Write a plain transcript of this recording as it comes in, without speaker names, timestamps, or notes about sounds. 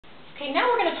Okay, now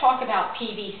we're going to talk about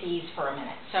PVCs for a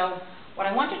minute. So what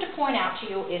I wanted to point out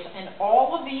to you is in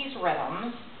all of these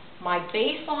rhythms, my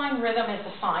baseline rhythm is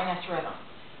the sinus rhythm.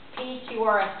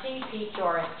 PQRST,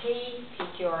 PQRST,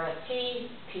 PQRST,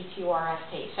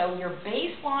 PQRST. So your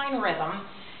baseline rhythm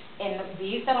in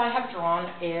these that I have drawn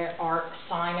are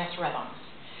sinus rhythms.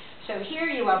 So here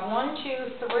you have 1,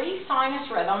 2, 3 sinus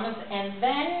rhythms, and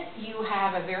then you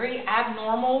have a very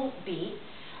abnormal beat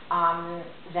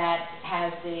that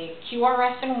has the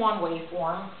QRS in one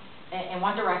waveform in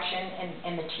one direction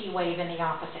and the T wave in the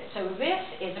opposite. So this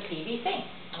is a PVC,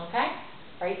 okay,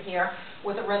 right here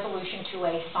with a resolution to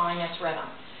a sinus rhythm.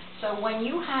 So when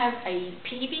you have a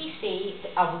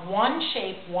PVC of one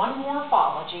shape, one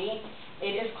morphology,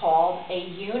 it is called a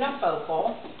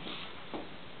unifocal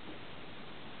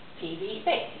PVC,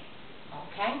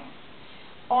 okay?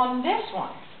 On this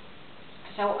one,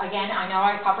 so again, I know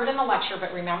I covered in the lecture,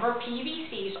 but remember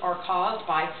PVCs are caused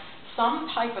by some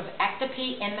type of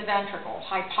ectopy in the ventricle,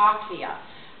 hypoxia,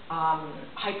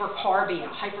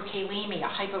 hypercarbia, hyperkalemia,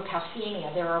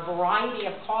 hypocalcemia. There are a variety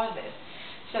of causes.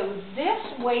 So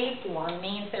this waveform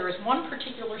means there is one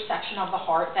particular section of the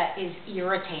heart that is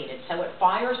irritated, so it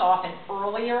fires off an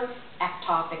earlier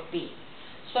ectopic beat.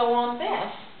 So on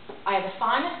this, I have a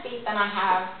sinus beat, then I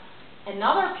have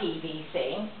another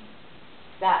PVC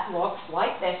that looks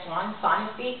like this one,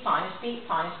 sinus beat, sinus beat,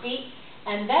 sinus beat,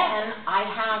 and then I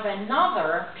have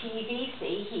another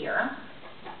PVC here.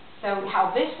 So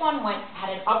how this one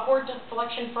had an upward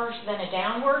deflection first, then a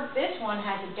downward, this one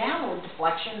has a downward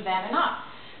deflection, then an up.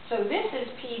 So this is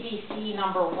PVC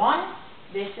number 1,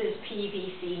 this is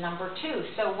PVC number 2.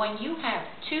 So when you have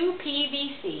two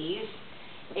PVCs,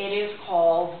 it is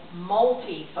called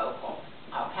multifocal,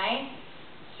 okay?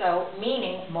 So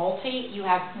meaning you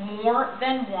have more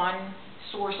than one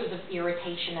sources of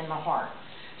irritation in the heart.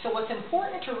 So what's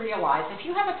important to realize, if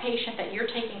you have a patient that you're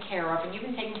taking care of, and you've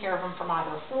been taking care of them from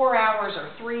either 4 hours or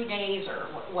 3 days or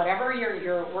whatever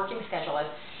your working schedule is,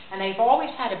 and they've always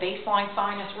had a baseline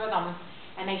sinus rhythm,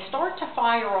 and they start to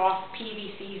fire off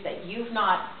PVCs that you've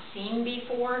not seen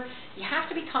before, you have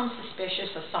to become suspicious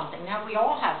of something. Now, we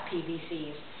all have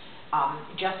PVCs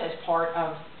just as part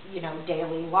of,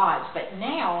 daily lives, but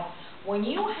now, when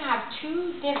you have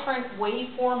two different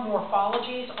waveform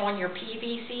morphologies on your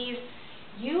PVCs,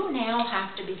 you now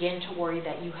have to begin to worry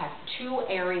that you have two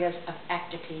areas of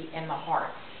ectopy in the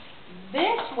heart.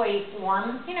 This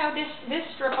waveform, this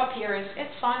strip up here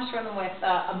it's sinus rhythm with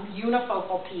a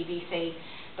unifocal PVC,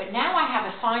 but now I have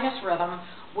a sinus rhythm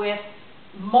with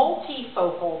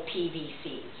multifocal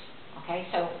PVCs. Okay,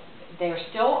 so they're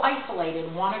still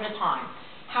isolated one at a time.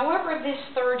 However, this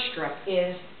third strip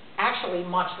is actually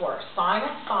much worse.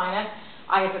 Sinus, sinus.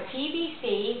 I have a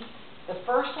PVC. The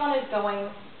first one is going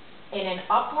in an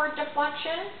upward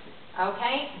deflection,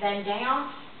 okay, then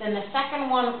down. Then the second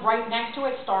one right next to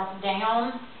it starts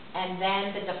down, and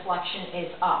then the deflection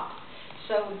is up.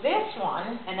 So this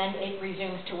one, and then it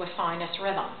resumes to a sinus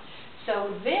rhythm.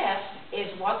 So this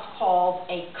is what's called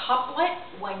a couplet.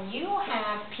 When you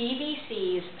have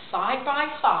PVCs side by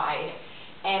side,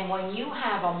 and when you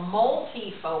have a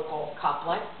multifocal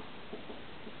couplet,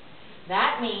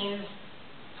 that means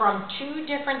from two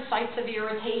different sites of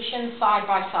irritation side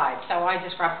by side. So I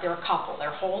described they're a couple. They're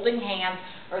holding hands,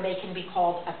 or they can be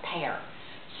called a pair.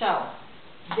 So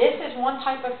this is one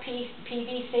type of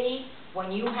PVC.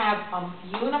 When you have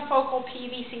unifocal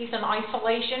PVCs in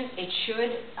isolation, it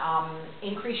should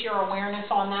increase your awareness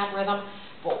on that rhythm.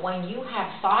 But when you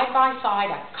have side by side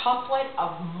a couplet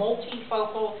of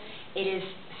multifocal, it is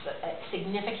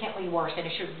significantly worse, and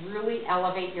it should really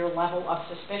elevate your level of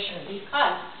suspicion,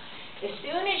 because as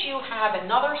soon as you have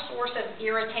another source of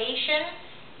irritation,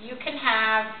 you can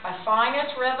have a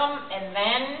sinus rhythm, and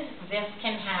then this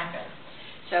can happen.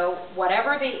 So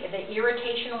whatever the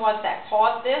irritation was that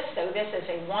caused this, so this is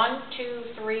a 1, 2,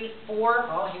 3, 4,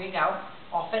 well, here you go,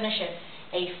 I'll finish it,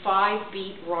 a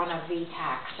 5-beat run of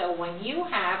VTAC. So when you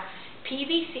have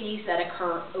PVCs that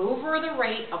occur over the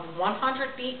rate of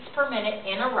 100 beats per minute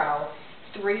in a row,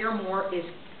 3 or more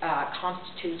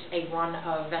constitutes a run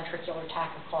of ventricular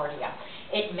tachycardia.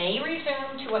 It may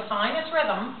resume to a sinus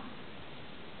rhythm,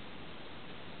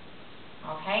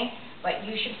 okay, but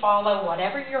you should follow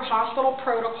whatever your hospital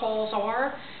protocols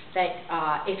are, that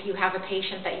if you have a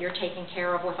patient that you're taking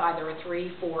care of with either a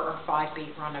 3, 4, or 5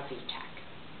 beat run of VTAC.